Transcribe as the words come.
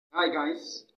Hi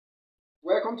guys,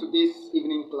 welcome to this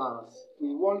evening class.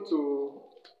 We want to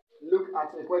look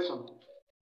at a question.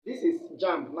 This is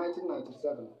JAMB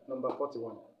 1997, number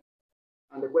 41.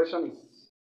 And the question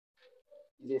is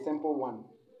a simple one.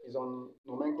 It's on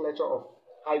nomenclature of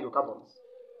hydrocarbons.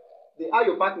 The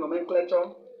IUPAC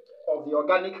nomenclature of the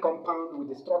organic compound with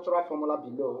the structural formula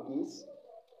below is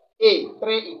A.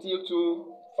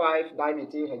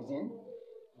 3-ethyl-2,5-dimethylhexane,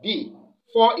 B.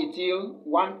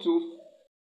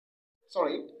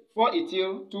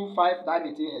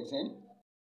 4-ethyl-2,5-dimethylhexane,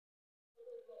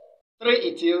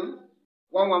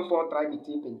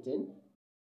 3-ethyl-1,1,4-trimethylpentane,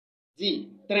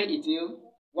 D.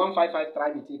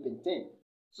 3-ethyl-1,5,5-trimethylpentane.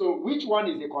 So which one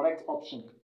is the correct option?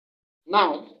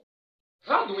 Now,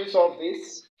 how do we solve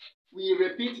this? We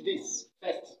repeat this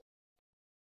first.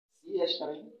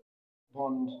 CH3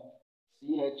 bond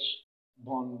CH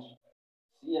bond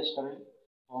CH3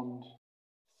 bond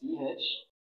CH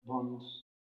bond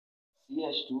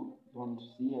CH2 bond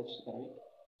CH3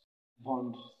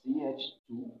 bond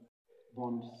CH2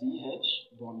 bond CH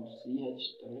bond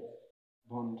CH3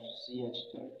 bond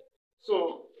CH3.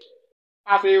 So,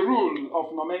 as a rule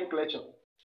of nomenclature,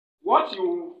 what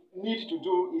you need to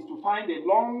do is to find the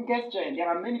longest chain. There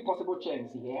are many possible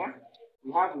chains here.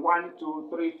 We have 1, 2,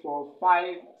 3, 4,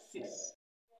 5, 6.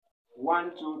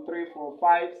 1, 2, 3, 4,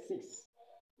 5, 6.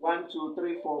 1, 2,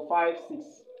 3, 4, 5,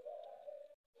 6.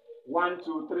 1,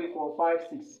 2, 3, 4, 5,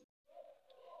 6.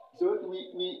 So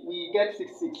we get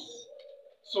 6, 6.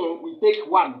 So we take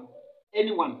one,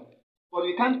 any one. But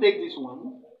we can't take this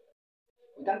one.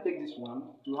 We can't take this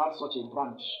one to have such a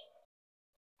branch.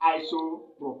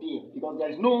 Isopropyl, because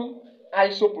there is no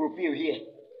isopropyl here.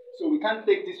 So we can't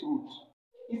take this root.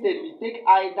 Instead, we take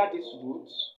either this root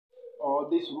or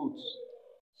this root.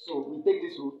 So we take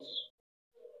this root,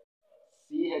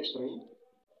 CH3,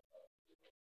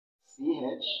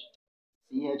 CH,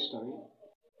 CH3,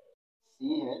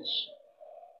 CH,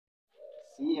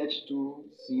 CH2,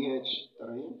 CH3,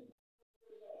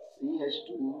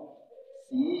 CH2,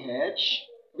 CH.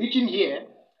 Reaching here,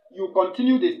 you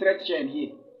continue the straight chain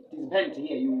here. It is bent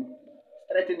here. You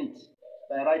straighten it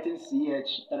by writing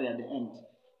CH3 at the end.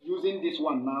 Using this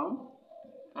one now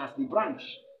as the branch,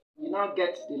 we now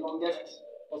get the longest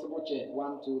possible chain.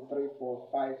 1, 2, 3, 4,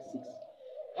 5, 6.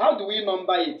 How do we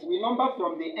number it? We number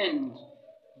from the end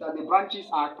that the branches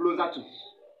are closer to.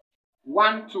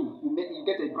 1, 2, you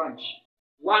get a branch.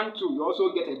 1, 2, you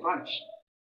also get a branch.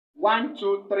 1,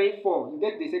 2, 3, 4, you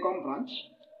get the second branch.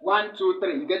 1, 2,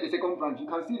 3, you get the second branch. You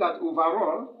can see that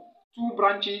overall, 2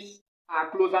 branches are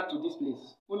closer to this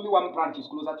place. Only 1 branch is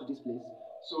closer to this place.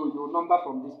 So you number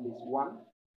from this place. 1,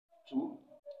 2,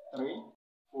 3,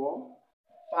 4,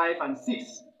 5, and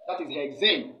 6. That is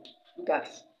hexane. Look at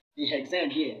the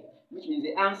hexane here, which means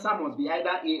the answer must be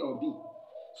either A or B.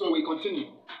 So we continue.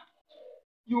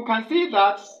 You can see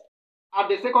that at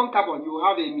the second carbon, you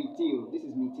have a methyl. This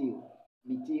is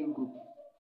methyl group.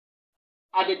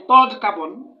 At the third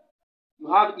carbon,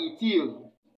 you have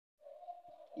ethyl.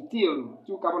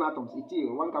 2 carbon atoms,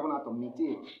 ethyl, 1 carbon atom,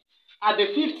 methyl. At the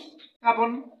 5th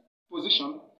carbon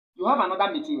position, you have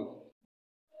another methyl.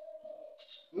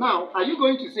 Now, are you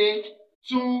going to say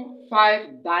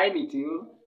 2,5-dimethyl,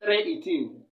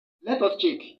 3-ethyl? Let us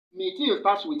check. Methyl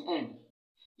starts with M.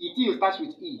 Ethyl starts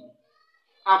with E.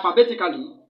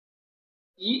 Alphabetically,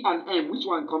 E and M, which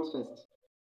one comes first?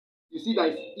 You see that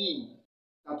it's E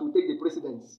that will take the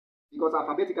precedence, because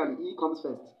alphabetically E comes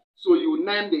first. So you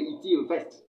name the ethyl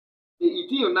first. The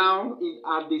ethyl now is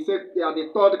at the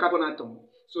 3rd carbon atom.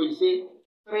 So you say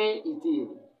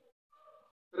 3-ethyl.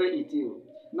 3-ethyl.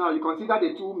 Now you consider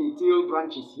the 2 methyl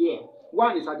branches here.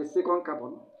 1 is at the 2nd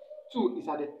carbon, 2 is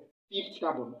at the 5th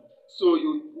carbon. So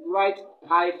you write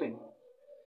hyphen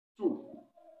 2,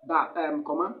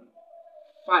 comma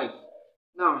 5.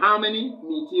 Now how many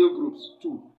methyl groups?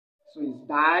 2. So it's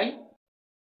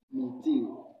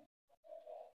dimethyl.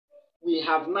 We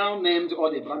have now named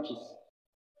all the branches.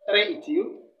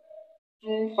 3-ethyl,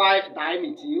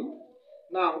 2,5-dimethyl.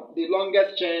 Now the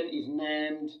longest chain is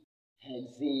named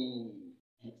hexane.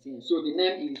 So the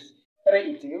name is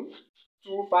 3-ethyl,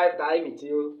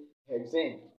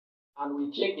 2,5-dimethyl-hexane. And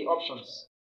we check the options.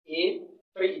 A,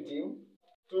 3-ethyl,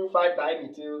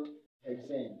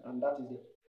 2,5-dimethyl-hexane. And that is the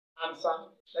answer.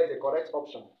 That is the correct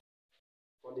option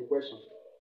for the question.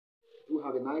 Do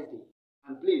have a nice day.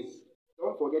 And please,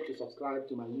 don't forget to subscribe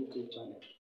to my YouTube channel.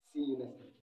 See you next time.